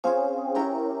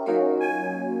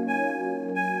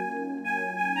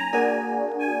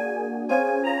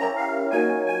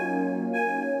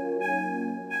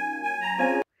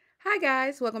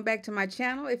guys, welcome back to my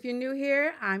channel. If you're new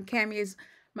here, I'm KAMMY is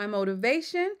my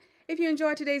motivation. If you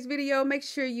enjoyed today's video, make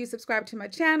sure you subscribe to my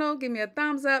channel, give me a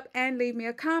thumbs up, and leave me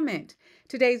a comment.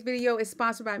 Today's video is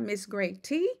sponsored by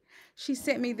Ms.Greyt. She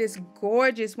sent me this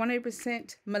gorgeous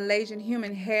 100% Malaysian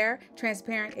human hair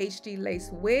transparent HD lace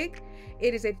wig.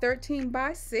 It is a 13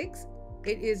 by 6.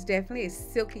 It is definitely a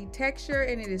silky texture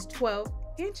and it is 12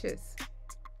 inches.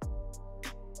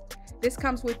 This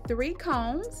comes with 3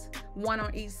 combs, one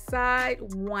on each side,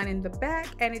 one in the back,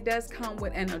 and it does come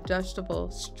with an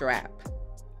adjustable strap.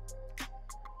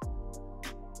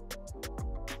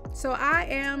 So I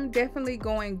am definitely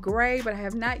going gray, but I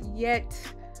have not yet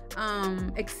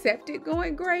accepted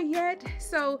going gray yet.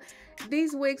 So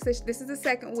these wigs, this is the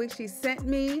second wig she sent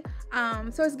me.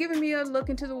 So it's giving me a look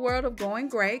into the world of going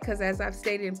gray, because as I've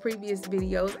stated in previous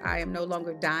videos, I am no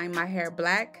longer dyeing my hair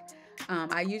black.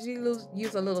 I usually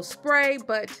use a little spray,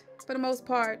 but for the most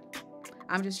part,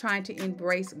 I'm just trying to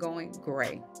embrace going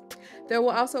gray. There will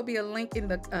also be a link in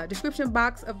the description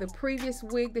box of the previous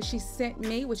wig that she sent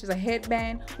me, which is a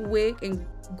headband wig in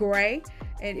gray.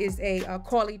 It is a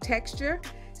coily texture,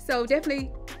 so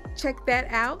definitely check that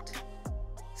out.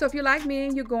 So if you're like me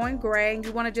and you're going gray and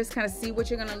you want to just kind of see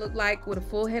what you're going to look like with a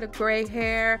full head of gray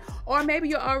hair, or maybe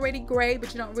you're already gray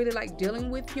but you don't really like dealing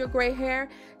with your gray hair,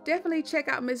 definitely check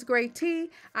out Ms.Greyt.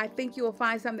 I think you will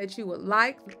find something that you would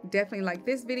like. Definitely like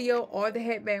this video or the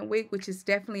headband wig, which is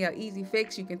definitely an easy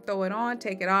fix. You can throw it on,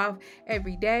 take it off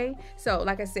every day. So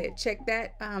like I said, check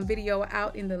that video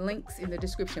out in the links in the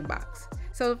description box.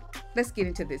 So let's get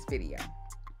into this video.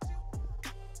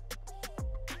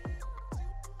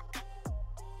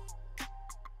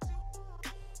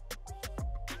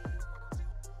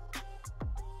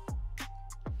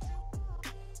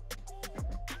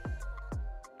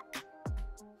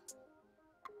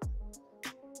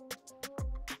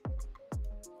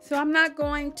 So I'm not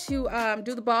going to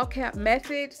do the ball cap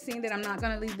method, seeing that I'm not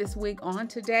going to leave this wig on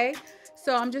today.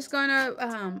 So I'm just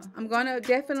gonna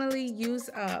definitely use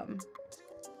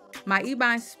my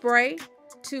Headband spray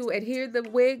to adhere the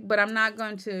wig, but I'm not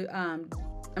going to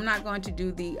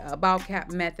do the ball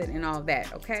cap method and all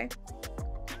that. Okay.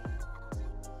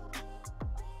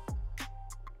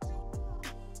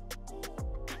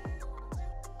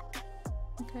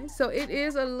 Okay, so it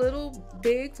is a little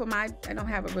big for I don't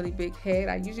have a really big head.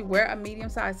 I usually wear a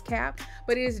medium-sized cap,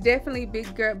 but it is definitely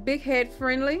big head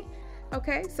friendly.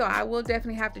 Okay, so I will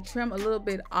definitely have to trim a little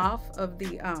bit off of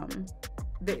the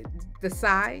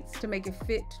sides to make it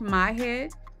fit my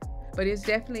head, but it's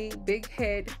definitely big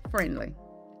head friendly.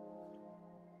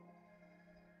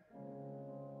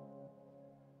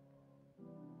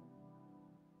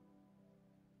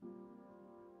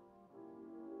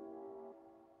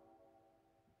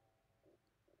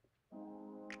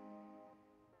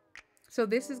 So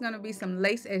this is going to be some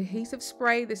lace adhesive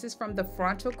spray. This is from the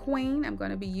Frontal Queen. I'm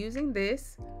going to be using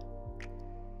this.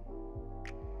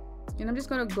 And I'm just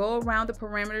going to go around the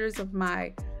perimeters of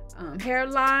my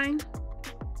hairline.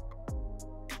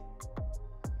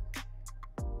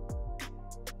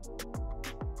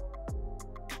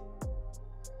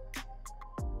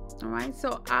 All right,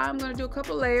 so I'm going to do a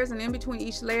couple layers, and in between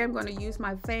each layer, I'm going to use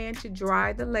my fan to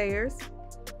dry the layers.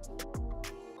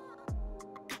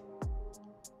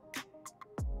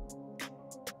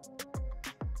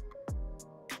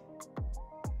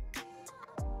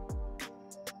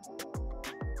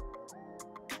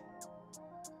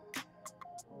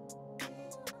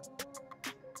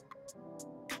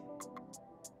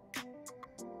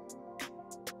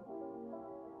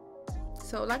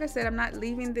 So like I said, I'm not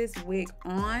leaving this wig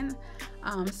on.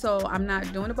 So I'm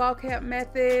not doing the ball cap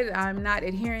method. I'm not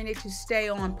adhering it to stay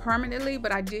on permanently,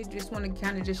 but I did just want to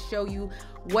kind of just show you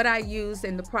what I used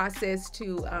in the process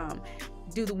to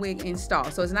do the wig install.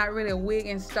 So it's not really a wig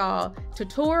install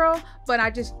tutorial, but I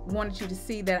just wanted you to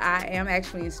see that I am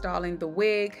actually installing the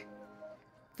wig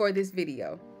for this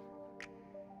video.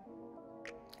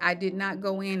 I did not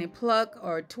go in and pluck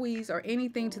or tweeze or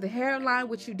anything to the hairline,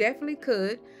 which you definitely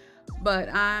could, but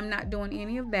I'm not doing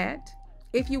any of that.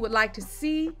 If you would like to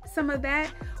see some of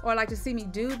that or like to see me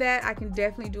do that, I can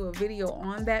definitely do a video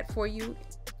on that for you.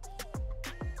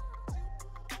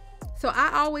 So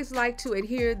I always like to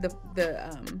adhere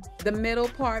the middle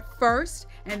part first,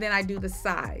 and then I do the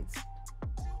sides.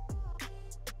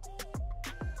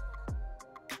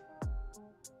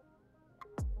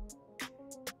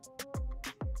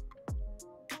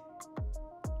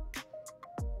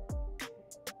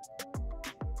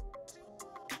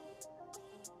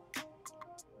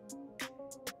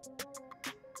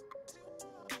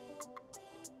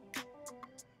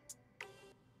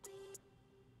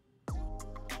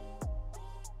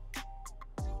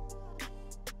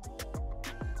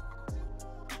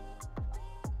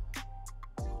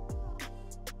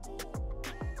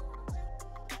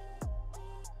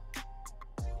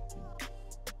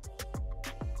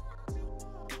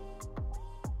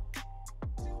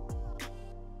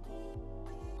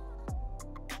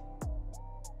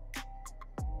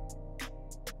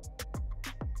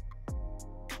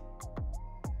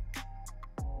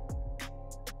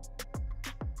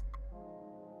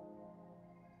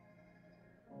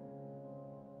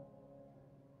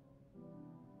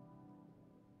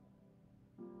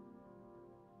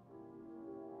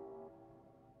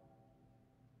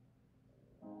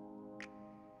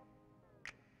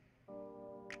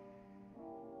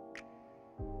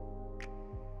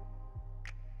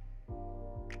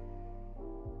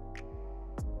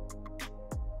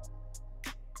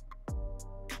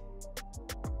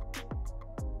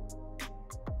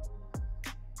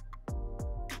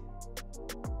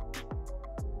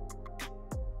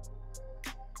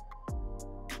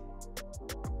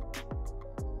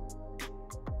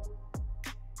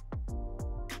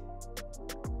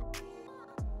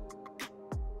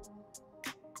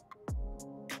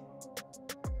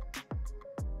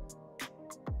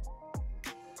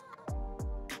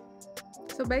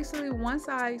 So basically, once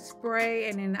I spray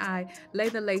and then I lay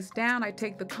the lace down, I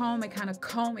take the comb and kind of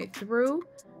comb it through,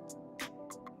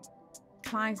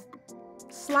 applying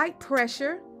slight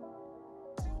pressure.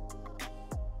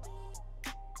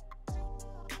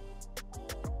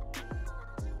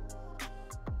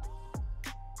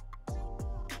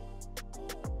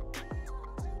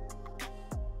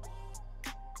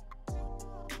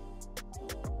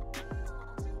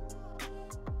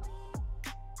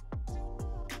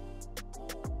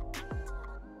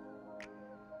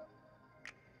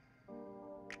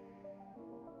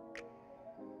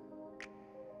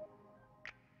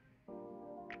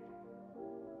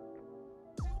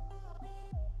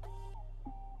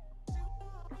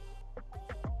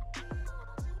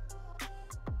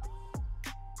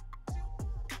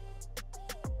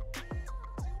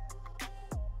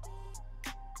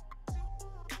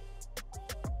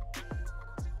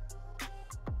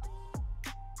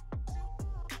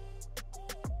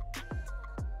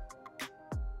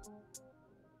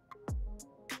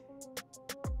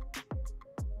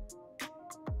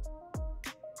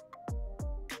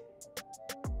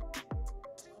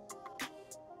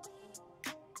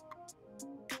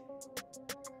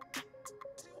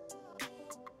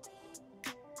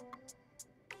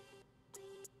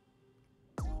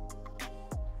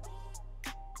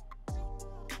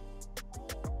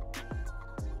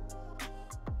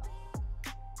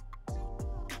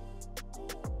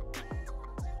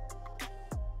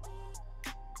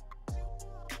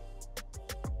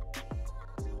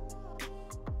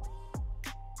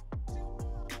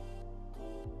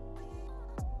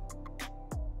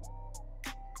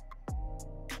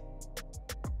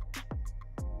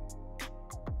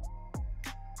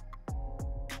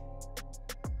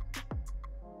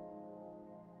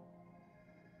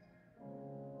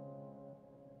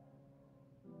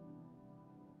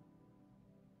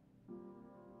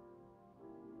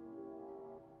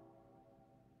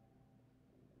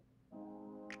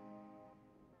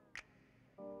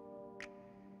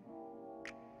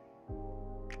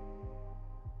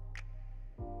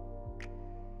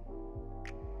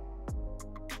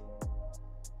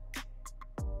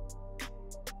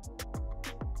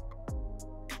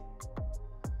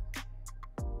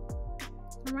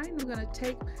 All right, we're gonna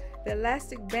take the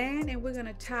elastic band and we're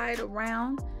gonna tie it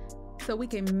around so we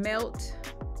can melt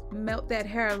that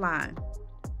hairline.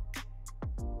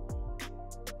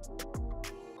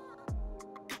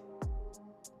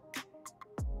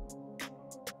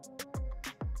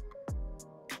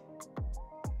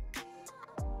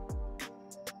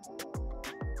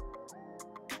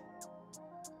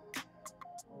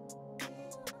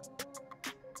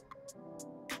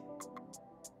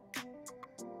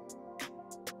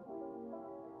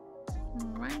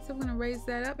 Alright, so we're going to raise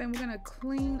that up and we're going to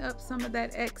clean up some of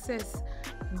that excess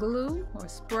glue or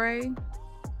spray.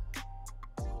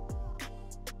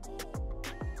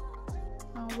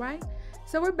 Alright,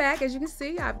 so we're back. As you can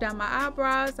see, I've done my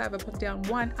eyebrows, I've put down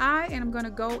one eye, and I'm going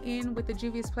to go in with the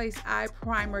Juvia's Place Eye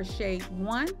Primer Shade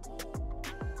 1.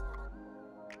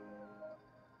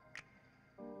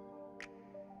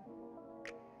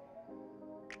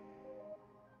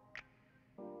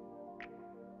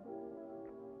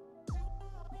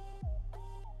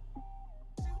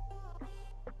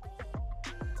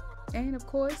 And of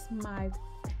course, my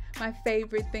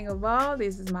favorite thing of all,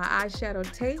 this is my eyeshadow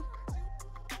tape.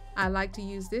 I like to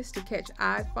use this to catch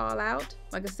eye fallout.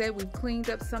 Like I said, we've cleaned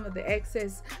up some of the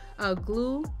excess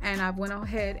glue, and I went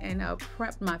ahead and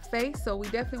prepped my face. So we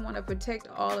definitely want to protect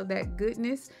all of that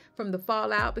goodness from the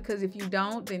fallout, because if you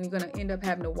don't, then you're going to end up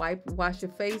having to wash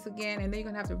your face again, and then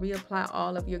you're going to have to reapply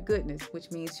all of your goodness, which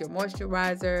means your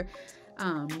moisturizer,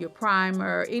 your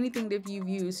primer, anything that you've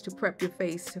used to prep your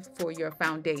face for your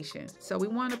foundation. So we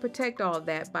want to protect all of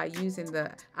that by using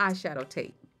the eyeshadow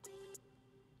tape.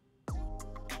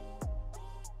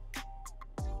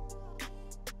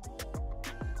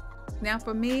 Now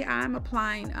for me, I'm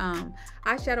applying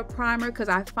eyeshadow primer because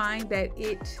I find that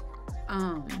it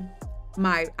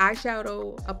my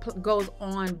eyeshadow goes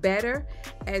on better,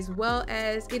 as well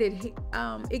as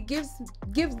it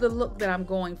gives the look that I'm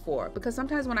going for. Because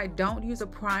sometimes when I don't use a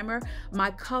primer, my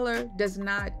color does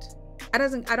not, I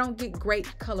don't get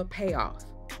great color payoff,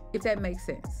 if that makes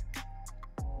sense.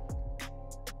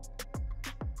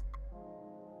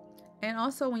 And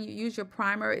also when you use your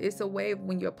primer, it's a way of,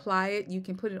 when you apply it, you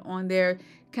can put it on there,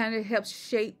 kind of helps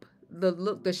shape the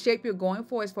look, the shape you're going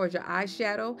for as far as your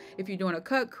eyeshadow. If you're doing a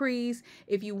cut crease,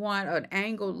 if you want an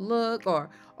angled look, or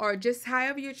just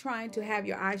however you're trying to have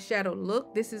your eyeshadow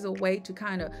look, this is a way to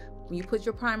kind of, when you put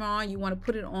your primer on, you want to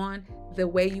put it on the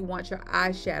way you want your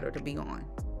eyeshadow to be on.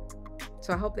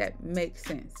 So I hope that makes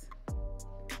sense.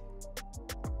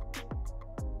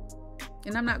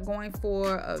 And I'm not going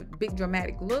for a big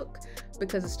dramatic look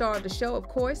because the star of the show, of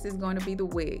course, is going to be the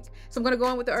wig. So I'm going to go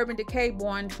in with the Urban Decay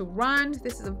Born to Run.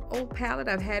 This is an old palette.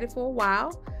 I've had it for a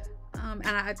while. And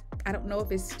I don't know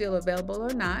if it's still available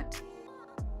or not.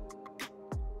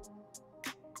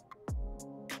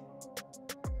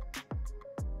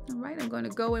 All right, I'm going to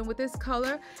go in with this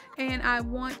color, and I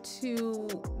want to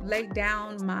lay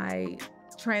down my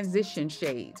transition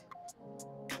shade.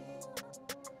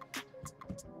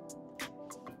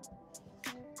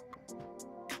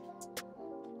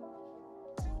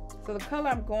 So the color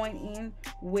I'm going in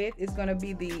with is going to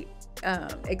be the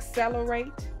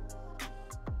Accelerate.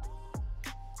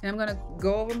 And I'm going to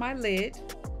go over my lid.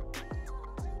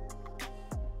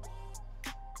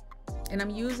 And I'm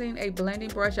using a blending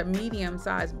brush, a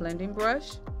medium-sized blending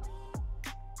brush.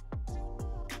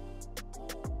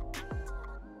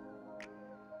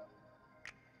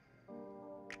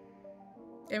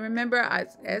 And remember,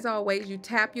 as always, you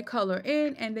tap your color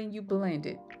in and then you blend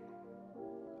it.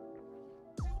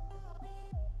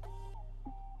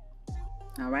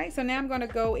 All right, so now I'm going to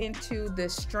go into the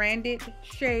Stranded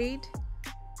shade.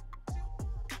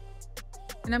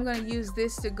 And I'm going to use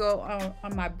this to go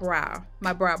on my brow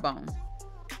bone.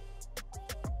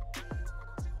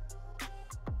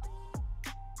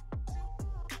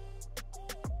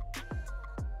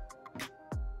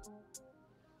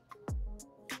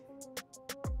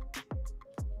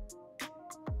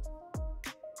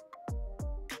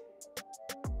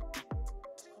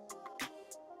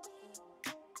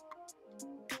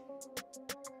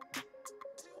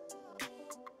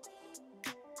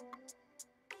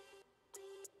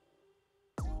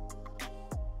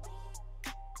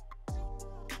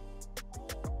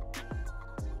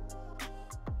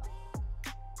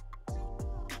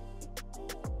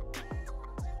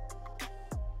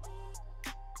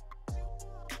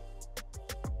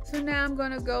 So now I'm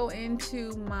going to go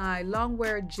into my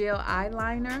Longwear Gel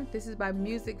Eyeliner. This is by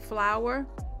Music Flower.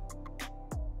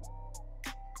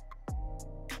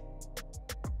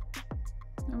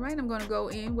 All right, I'm going to go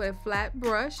in with a flat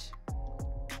brush.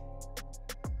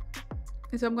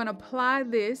 And so I'm going to apply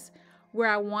this where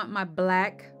I want my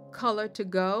black color to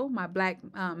go, my black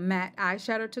matte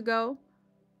eyeshadow to go.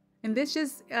 And this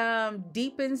just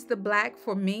deepens the black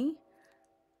for me.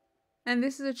 And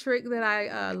this is a trick that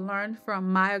I learned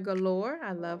from Maya Galore.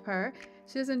 I love her.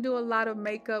 She doesn't do a lot of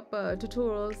makeup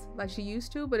tutorials like she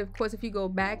used to, but of course if you go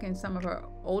back in some of her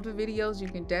older videos, you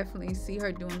can definitely see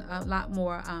her doing a lot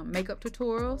more makeup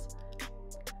tutorials.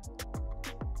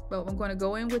 But I'm going to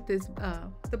go in with this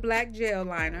the black gel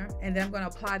liner, and then I'm going to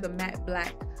apply the matte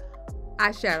black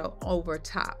eyeshadow over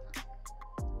top.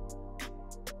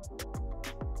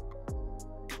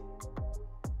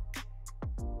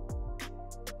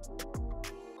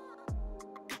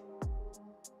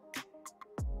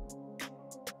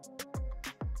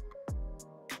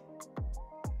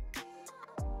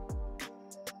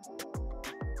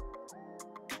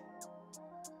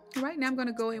 Right now I'm going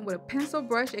to go in with a pencil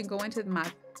brush and go into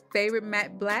my favorite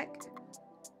matte black.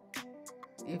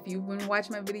 If you've been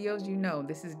watching my videos, you know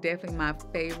this is definitely my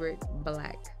favorite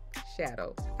black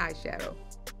eyeshadow.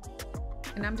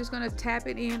 And I'm just going to tap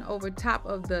it in over top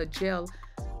of the gel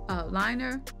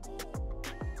liner.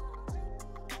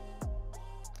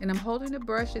 And I'm holding the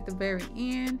brush at the very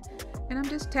end, and I'm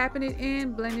just tapping it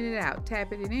in, blending it out,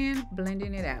 tapping it in,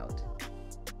 blending it out.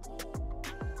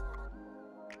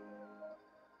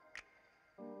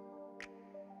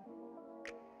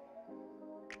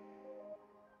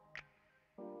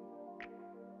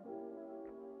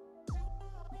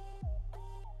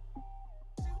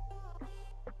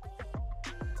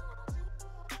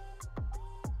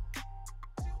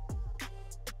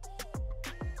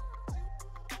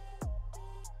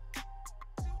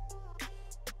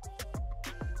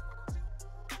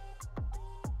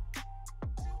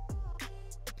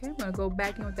 Okay, I'm going to go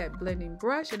back in with that blending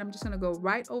brush, and I'm just going to go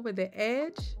right over the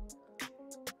edge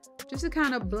just to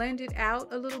kind of blend it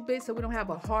out a little bit so we don't have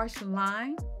a harsh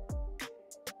line.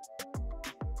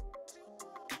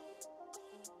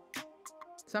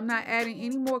 So I'm not adding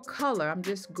any more color. I'm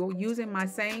just using my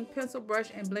same pencil brush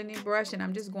and blending brush, and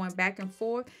I'm just going back and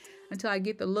forth until I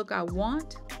get the look I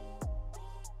want.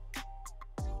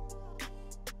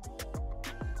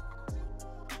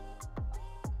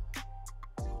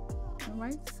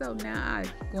 Right, so now I'm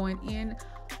going in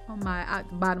on my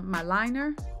bottom of my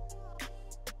liner.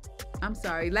 I'm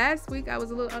sorry, last week I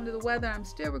was a little under the weather. I'm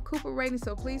still recuperating,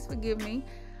 so please forgive me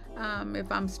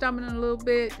if I'm stumbling a little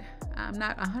bit. I'm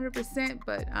not 100%,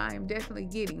 but I am definitely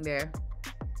getting there.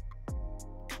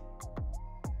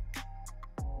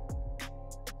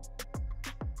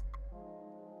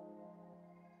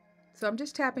 So I'm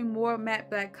just tapping more matte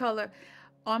black color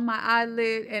on my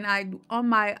eyelid, and on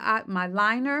my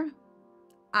liner,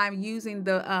 I'm using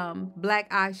the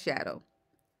black eyeshadow.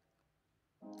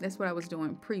 That's what I was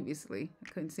doing previously. I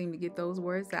couldn't seem to get those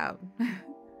words out.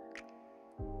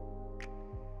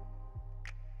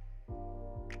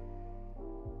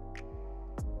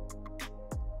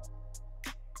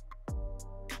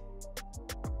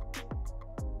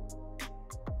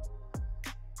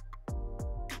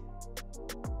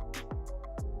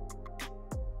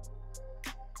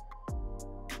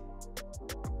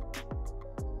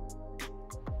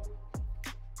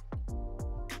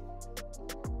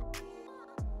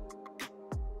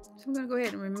 So I'm going to go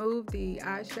ahead and remove the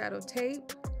eyeshadow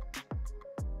tape.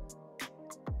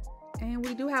 And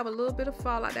we do have a little bit of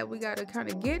fallout that we got to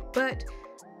kind of get, but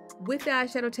with the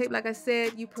eyeshadow tape, like I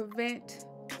said, you prevent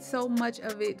so much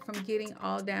of it from getting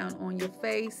all down on your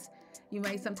face. You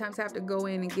may sometimes have to go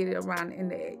in and get it around in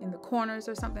the corners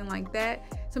or something like that.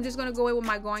 So I'm just going to go in with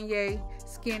my Garnier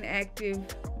Skin Active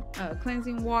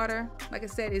cleansing water. Like I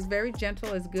said, it's very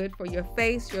gentle. It's good for your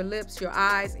face, your lips, your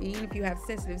eyes, even if you have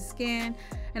sensitive skin.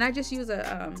 And I just use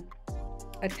a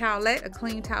towelette, a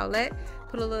clean towelette,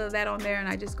 put a little of that on there, and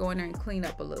I just go in there and clean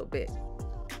up a little bit.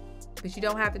 But you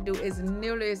don't have to do as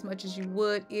nearly as much as you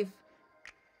would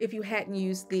if you hadn't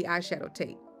used the eyeshadow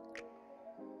tape.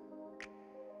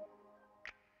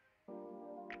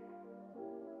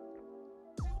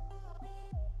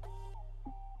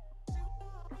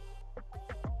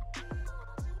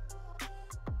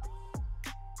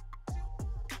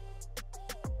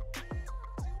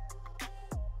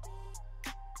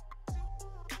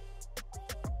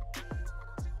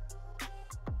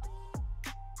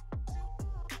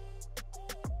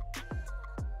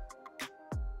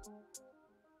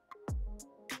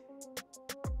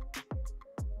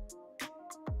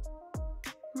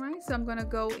 All right, so I'm going to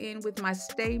go in with my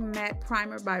Stay Matte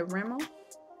Primer by Rimmel.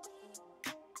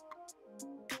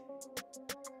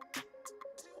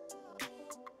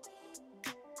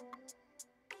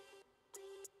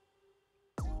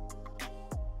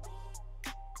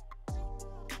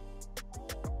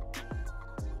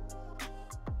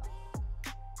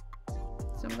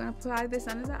 So I'm going to apply this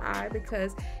under the eye,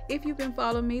 because if you've been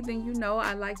following me, then you know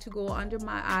I like to go under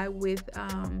my eye with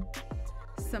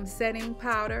some setting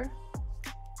powder.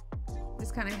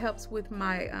 This kind of helps with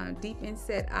my deep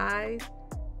inset eyes.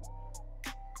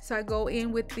 So I go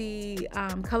in with the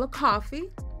color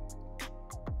Coffee.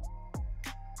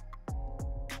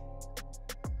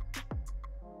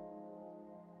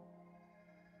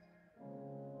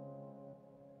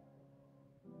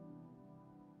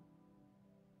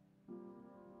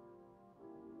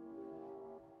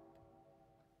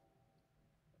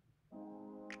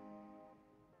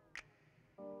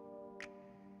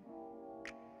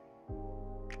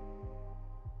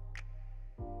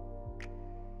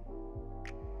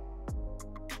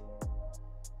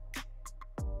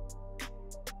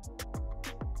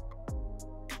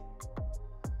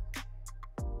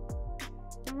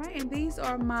 All right, and these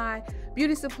are my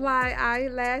Beauty Supply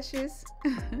eyelashes,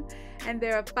 and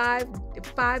they're a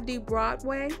 5D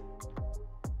Broadway,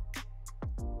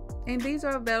 and these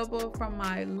are available from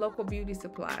my local beauty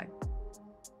supply.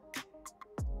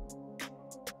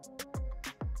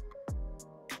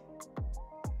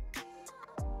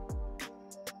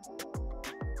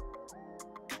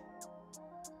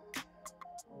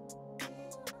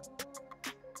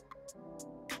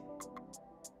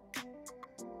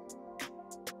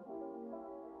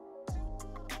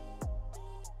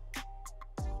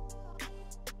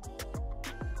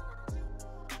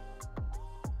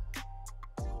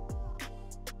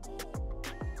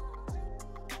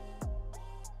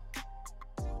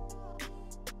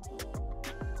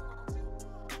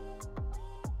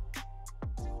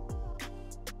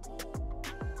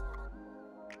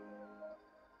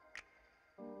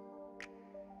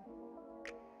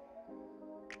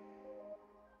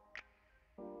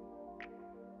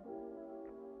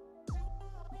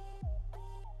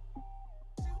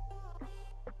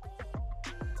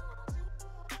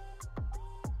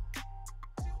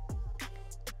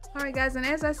 All right, guys, and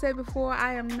as I said before,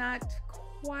 I am not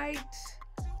quite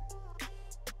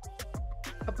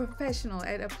a professional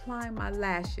at applying my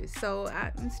lashes, so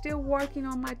I'm still working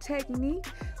on my technique.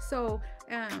 So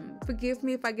forgive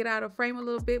me if I get out of frame a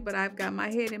little bit, but I've got my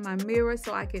head in my mirror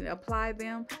so I can apply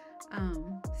them.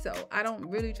 So I don't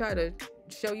really try to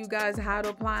show you guys how to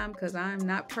apply them, because I'm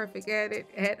not perfect at it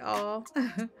at all.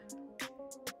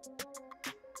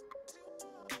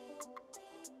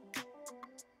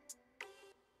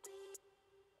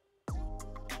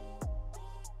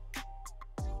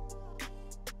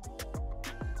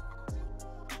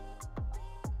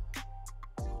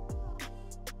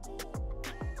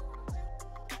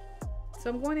 So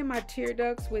I'm going in my tear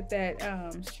ducts with that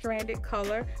stranded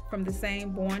color from the same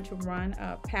Born to Run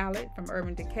palette from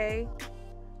Urban Decay.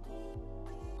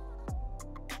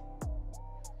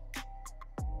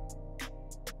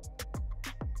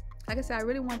 Like I said, I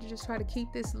really want to just try to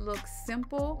keep this look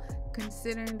simple,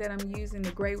 considering that I'm using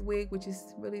the gray wig, which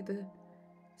is really the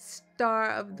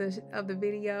star of the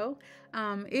video.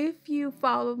 If you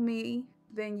follow me,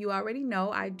 then you already know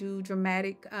I do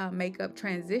dramatic makeup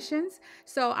transitions.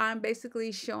 So I'm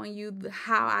basically showing you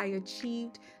how I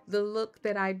achieved the look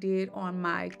that I did on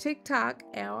my TikTok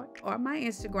or my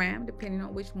Instagram, depending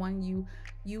on which one you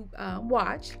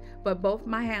watch. But both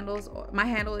my handle is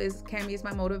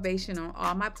KAMMYISMYMOTIVATION on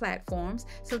all my platforms.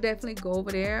 So definitely go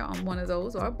over there on one of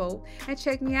those or both and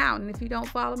check me out. And if you don't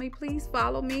follow me, please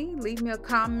follow me. Leave me a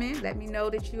comment. Let me know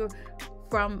that you're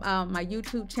from my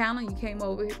YouTube channel. You came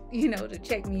over, to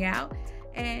check me out.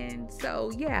 And so,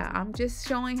 yeah, I'm just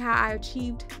showing how I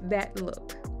achieved that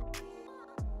look.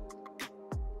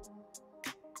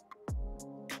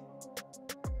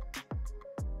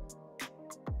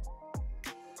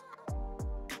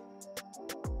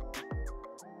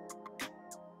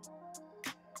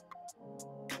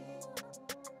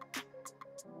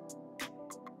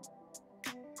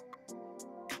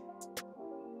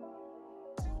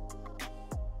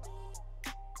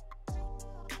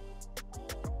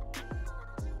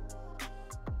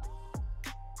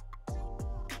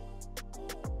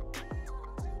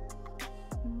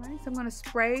 So I'm going to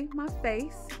spray my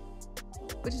face,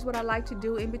 which is what I like to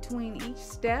do in between each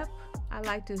step. I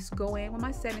like to go in with my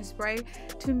setting spray.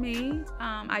 To me,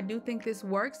 I do think this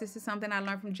works. This is something I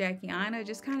learned from Jackie Aina. It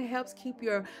just kind of helps keep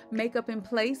your makeup in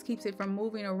place, keeps it from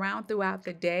moving around throughout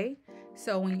the day.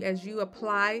 So as you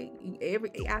apply,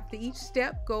 after each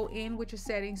step, go in with your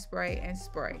setting spray and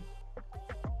spray.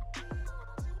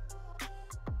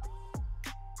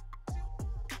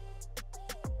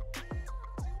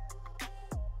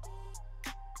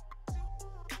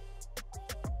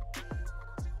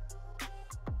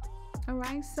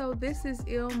 Alright, so this is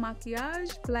Il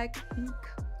Makiage Black Ink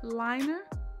Liner.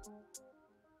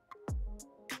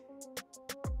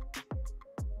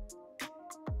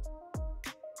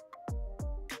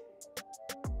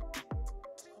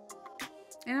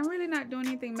 And I'm really not doing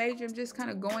anything major. I'm just kind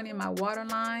of going in my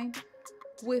waterline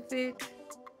with it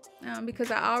because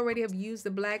I already have used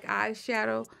the black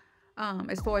eyeshadow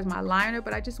as far as my liner,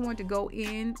 but I just wanted to go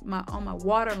in on my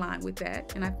waterline with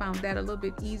that, and I found that a little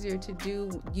bit easier to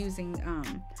do using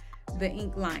the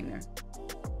ink liner.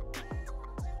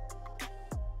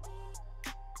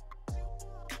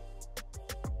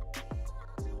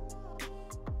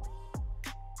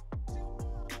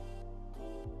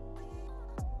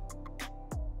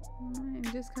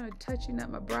 And just kind of touching up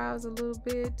my brows a little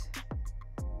bit.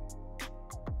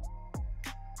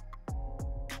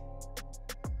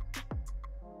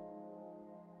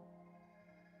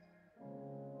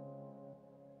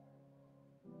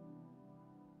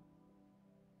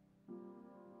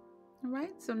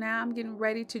 Alright, so now I'm getting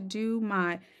ready to do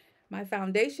my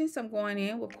foundation. So I'm going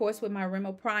in, of course, with my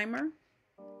Rimmel primer.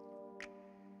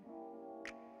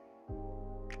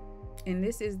 And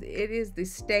it is the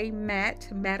Stay Matte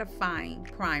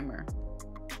Mattifying Primer.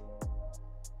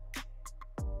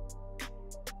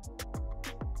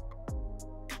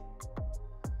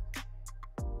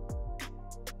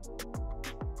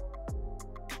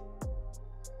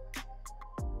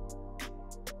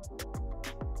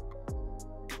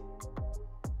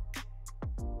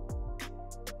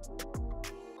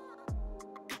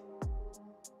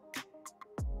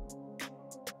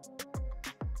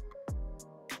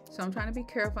 So I'm trying to be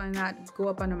careful and not go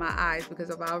up under my eyes because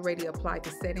I've already applied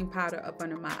the setting powder up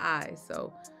under my eyes.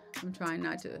 So I'm trying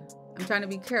to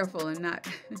be careful and not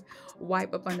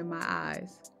wipe up under my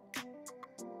eyes.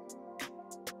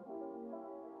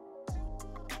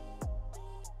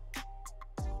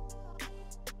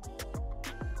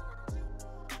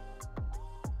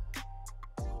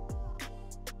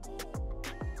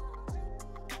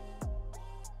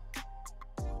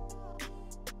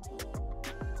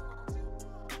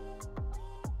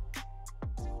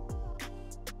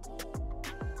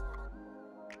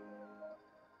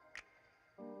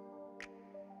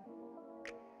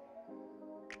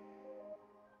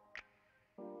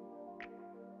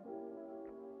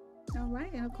 All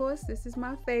right, and of course, this is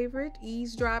my favorite,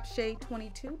 Eaze Drop Shade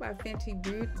 22 by Fenty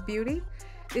Beauty.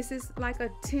 This is like a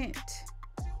tint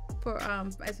for,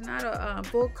 it's not a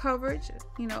full coverage,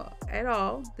 at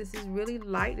all. This is really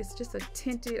light. It's just a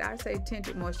tinted, I say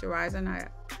tinted moisturizer, and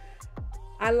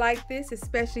I like this,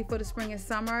 especially for the spring and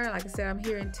summer. Like I said, I'm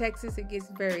here in Texas. It gets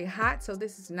very hot, so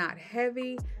this is not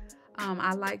heavy.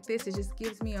 I like this. It just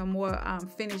gives me a more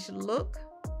finished look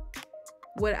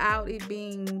without it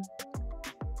being,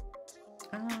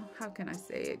 how can I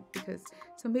say it? Because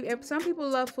some people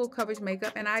love full coverage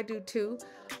makeup, and I do too,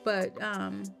 but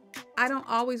I don't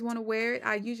always want to wear it.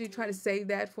 I usually try to save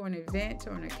that for an event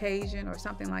or an occasion or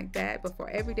something like that. But for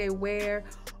everyday wear,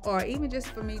 or even just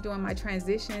for me doing my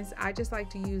transitions, I just like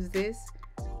to use this.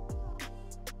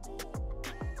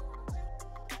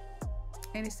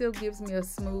 And it still gives me a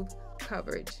smooth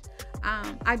coverage.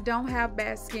 I don't have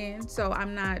bad skin, so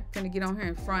I'm not gonna get on here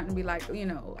in front and be like, you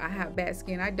know, I have bad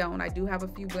skin. I don't. I do have a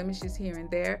few blemishes here and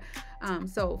there.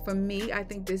 So for me, I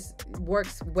think this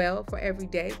works well for every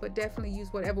day, but definitely use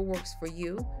whatever works for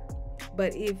you.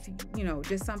 But if, you know,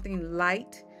 just something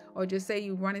light, or just say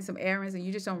you're running some errands and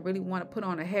you just don't really want to put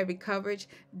on a heavy coverage,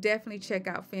 definitely check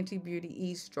out Fenty Beauty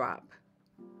Eaze Drop.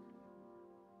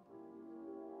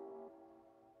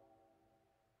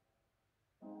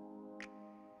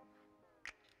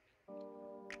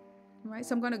 All right,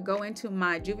 so I'm going to go into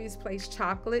my Juvia's Place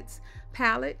Chocolates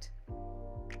palette.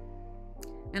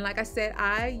 And like I said,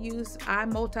 I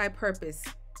multi-purpose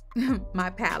my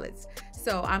palettes.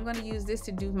 So I'm going to use this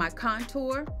to do my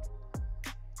contour,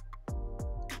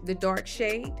 the dark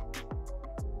shade,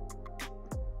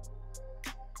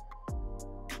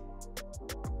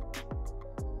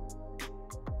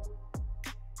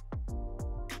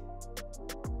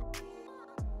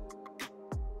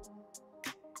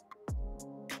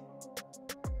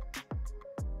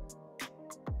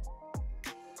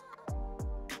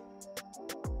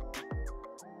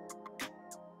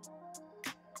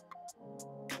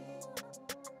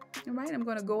 all right, I'm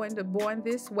going to go into Born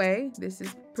This Way. This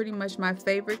is pretty much my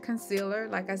favorite concealer.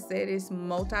 Like I said, it's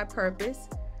multi-purpose.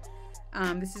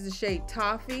 This is the shade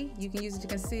Toffee. You can use it to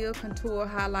conceal, contour,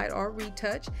 highlight, or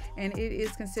retouch. And it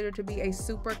is considered to be a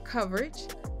super coverage.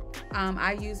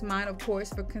 I use mine, of course,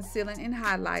 for concealing and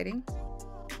highlighting.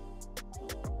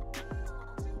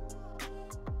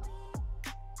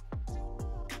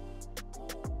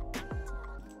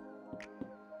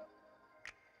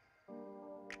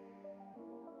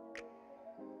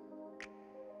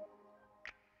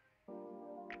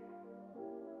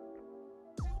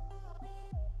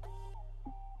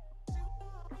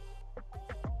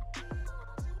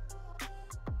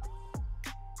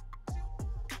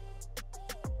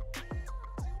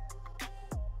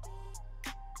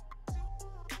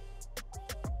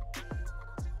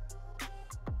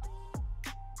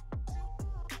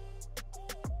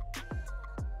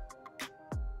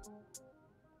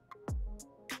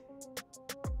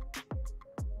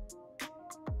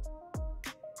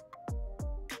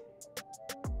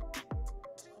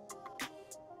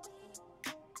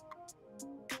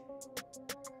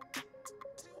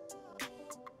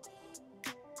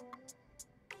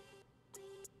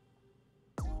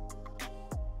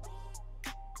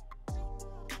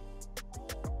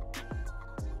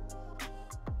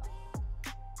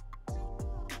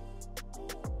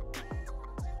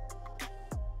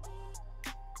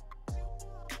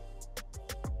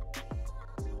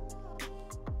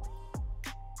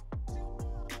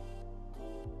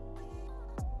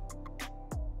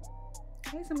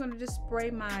 Okay, so I'm going to just spray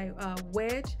my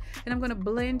wedge, and I'm going to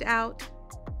blend out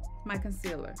my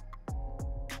concealer.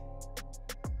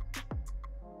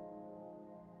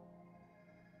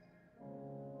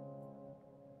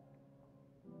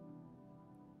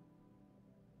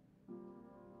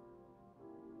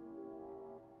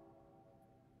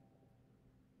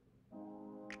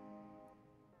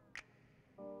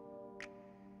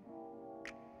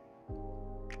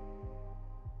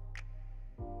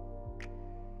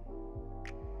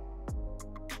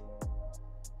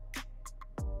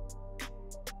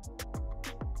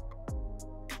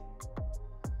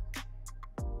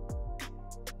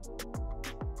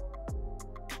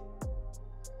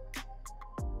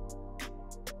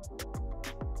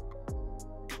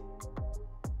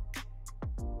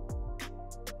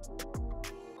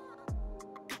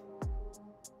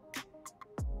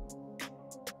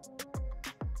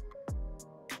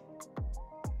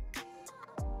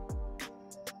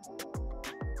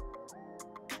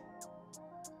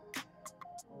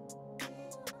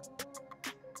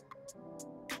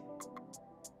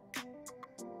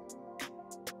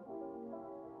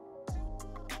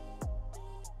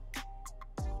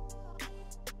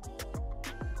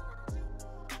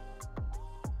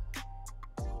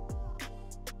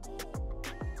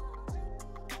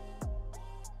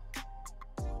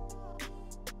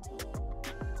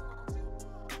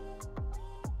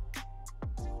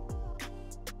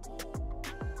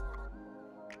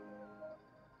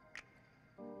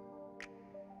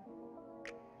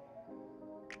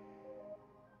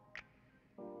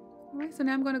 right, so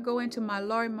now I'm going to go into my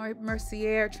Laura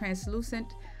Mercier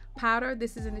translucent powder.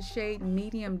 This is in the shade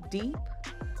medium deep.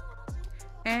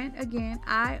 And again,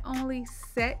 I only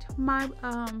set my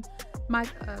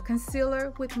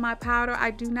concealer with my powder.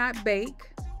 I do not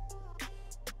bake.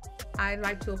 I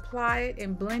like to apply it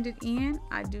and blend it in.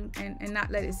 I do, and not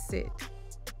let it sit.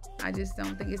 I just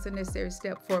don't think it's a necessary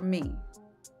step for me.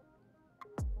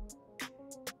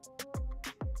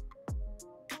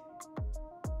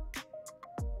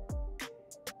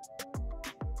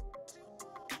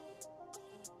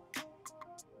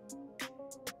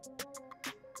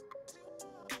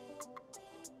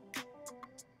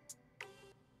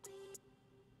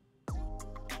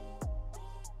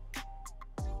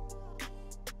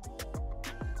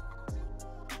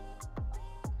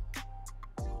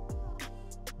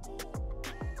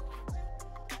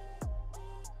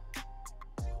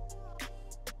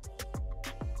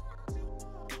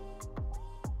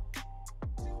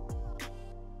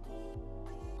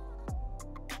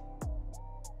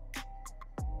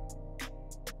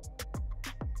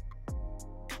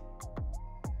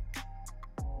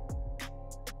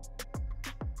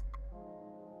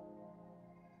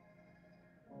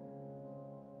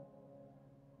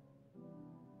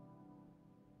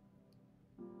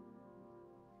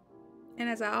 And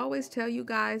as I always tell you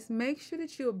guys, make sure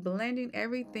that you're blending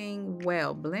everything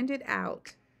well. Blend it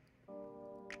out.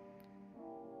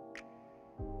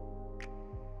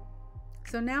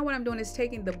 So now what I'm doing is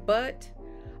taking the butt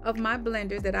of my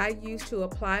blender that I use to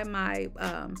apply my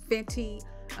Fenty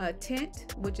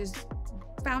tint, which is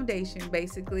foundation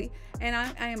basically, and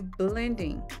I am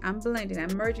blending. I'm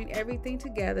merging everything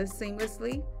together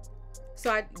seamlessly.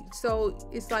 So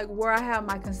it's like where I have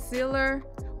my concealer,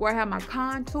 where I have my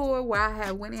contour, where I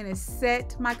have went in and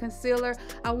set my concealer,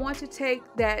 I want to take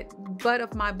that butt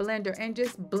of my blender and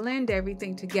just blend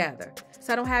everything together.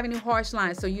 So I don't have any harsh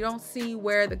lines. So you don't see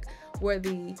where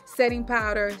the setting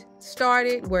powder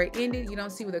started, where it ended. You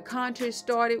don't see where the contour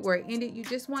started, where it ended. You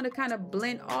just want to kind of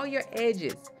blend all your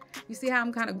edges. You see how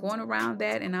I'm kind of going around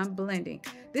that and I'm blending.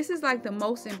 This is like the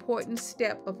most important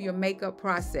step of your makeup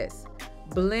process.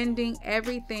 Blending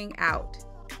everything out.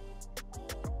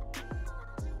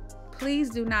 Please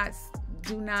do not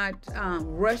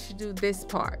rush to do this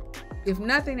part. If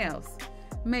nothing else,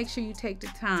 make sure you take the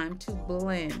time to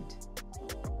blend.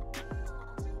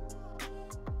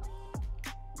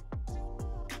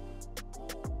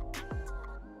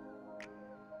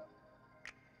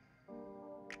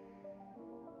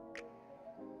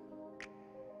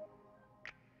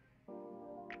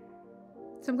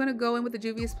 So I'm going to go in with the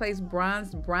Juvia's Place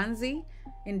Bronzee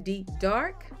in deep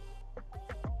dark.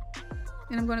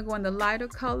 And I'm going to go in the lighter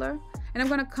color. And I'm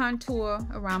going to contour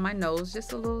around my nose,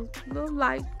 just a little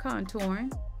light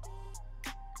contouring.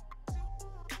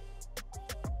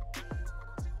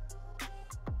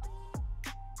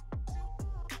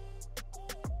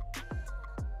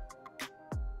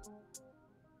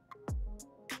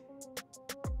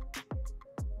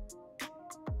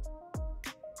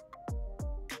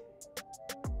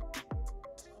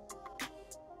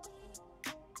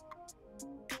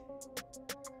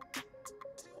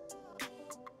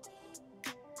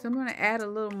 So I'm going to add a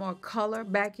little more color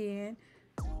back in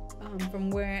from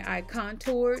where I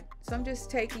contoured. So I'm just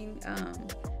taking,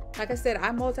 like I said, I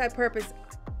multi-purpose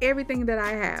everything that I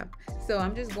have. So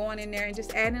I'm just going in there and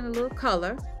just adding a little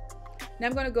color. Now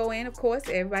I'm going to go in, of course,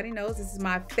 everybody knows this is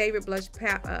my favorite blush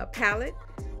palette,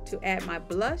 to add my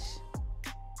blush.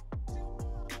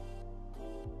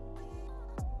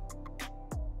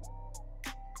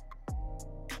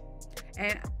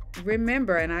 And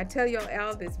remember, and I tell you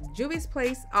all this, Juvia's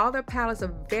Place, all their palettes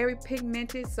are very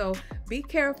pigmented, so be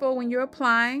careful when you're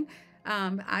applying.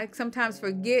 I sometimes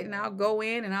forget and I'll go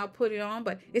in and I'll put it on,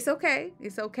 but it's okay.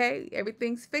 It's okay.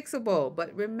 Everything's fixable.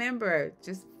 But remember,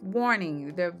 just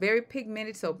warning, they're very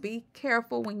pigmented, so be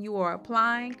careful when you are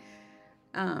applying.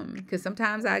 Because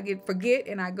sometimes I forget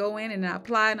and I go in and I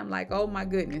apply and I'm like, oh my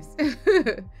goodness.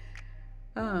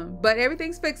 But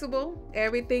everything's fixable.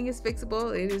 Everything is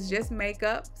fixable. It is just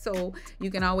makeup, so you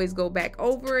can always go back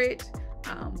over it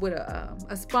with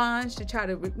a sponge to try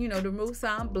to, to remove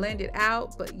some, blend it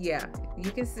out. But yeah,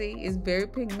 you can see it's very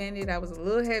pigmented. I was a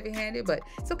little heavy-handed, but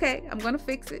it's okay. I'm gonna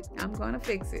fix it. I'm gonna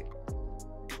fix it.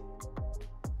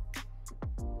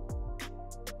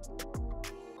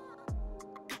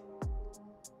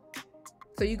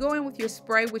 So you go in with your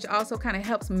spray, which also kind of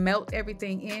helps melt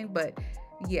everything in, but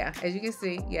yeah, as you can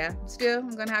see, yeah, still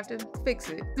I'm gonna have to fix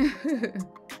it.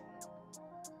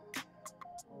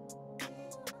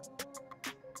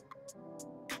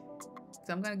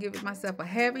 So I'm gonna give myself a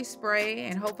heavy spray,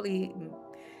 and hopefully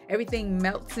everything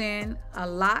melts in a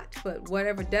lot, but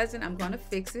whatever doesn't, I'm gonna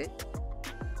fix it.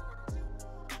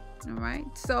 All right,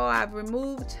 so I've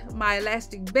removed my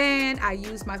elastic band. I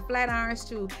used my flat irons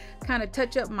to kind of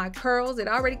touch up my curls. It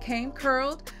already came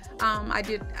curled.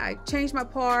 I changed my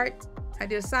part. I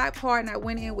did a side part, and I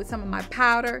went in with some of my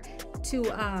powder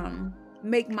to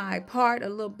make my part a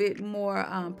little bit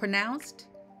more pronounced.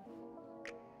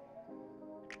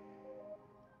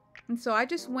 And so I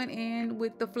just went in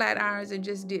with the flat irons and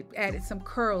just added some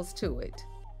curls to it.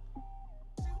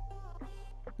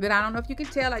 But I don't know if you can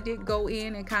tell, I did go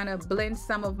in and kind of blend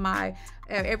some of my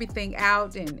everything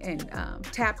out and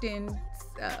tapped in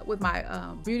with my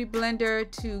beauty blender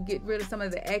to get rid of some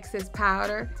of the excess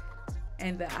powder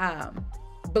and the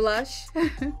blush.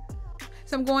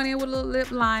 So I'm going in with a little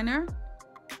lip liner.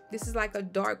 This is like a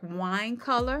dark wine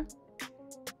color.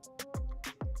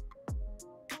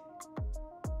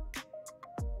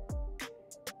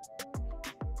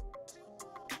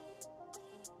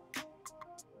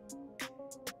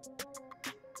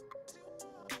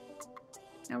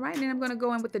 All right, and then I'm going to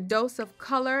go in with a dose of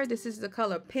color. This is the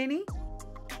color Penny.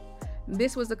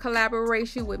 This was a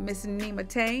collaboration with Miss Nima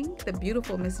Tang, the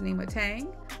beautiful Miss Nima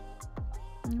Tang.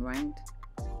 All right.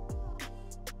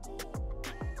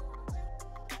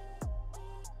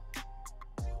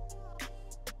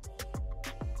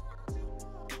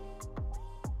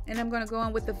 And I'm going to go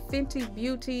in with the Fenty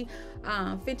Beauty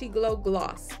Fenty Glow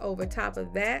Gloss over top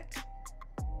of that.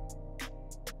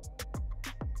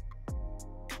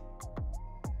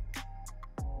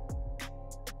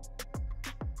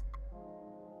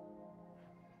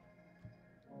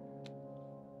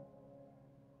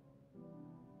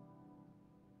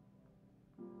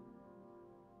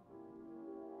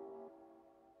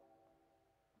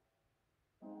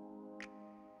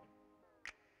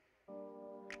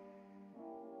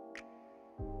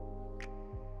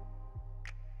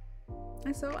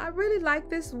 And so I really like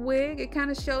this wig. It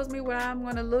kind of shows me what I'm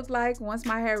going to look like once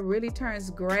my hair really turns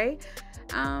gray.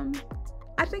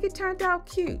 I think it turned out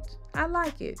cute. I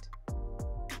like it.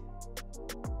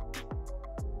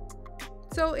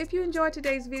 So if you enjoyed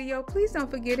today's video, please don't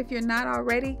forget, if you're not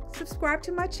already, subscribe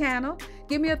to my channel,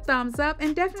 give me a thumbs up,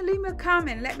 and definitely leave me a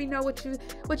comment. Let me know what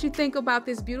you think about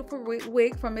this beautiful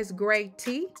wig from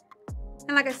Ms.Greyt.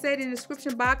 And like I said, in the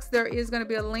description box, there is going to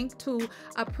be a link to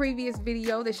a previous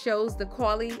video that shows the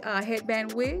Coily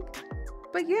headband wig.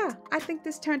 But yeah, I think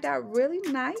this turned out really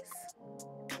nice.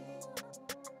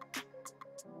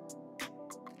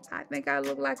 I think I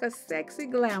look like a sexy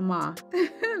glamour.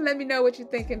 Let me know what you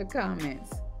think in the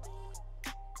comments.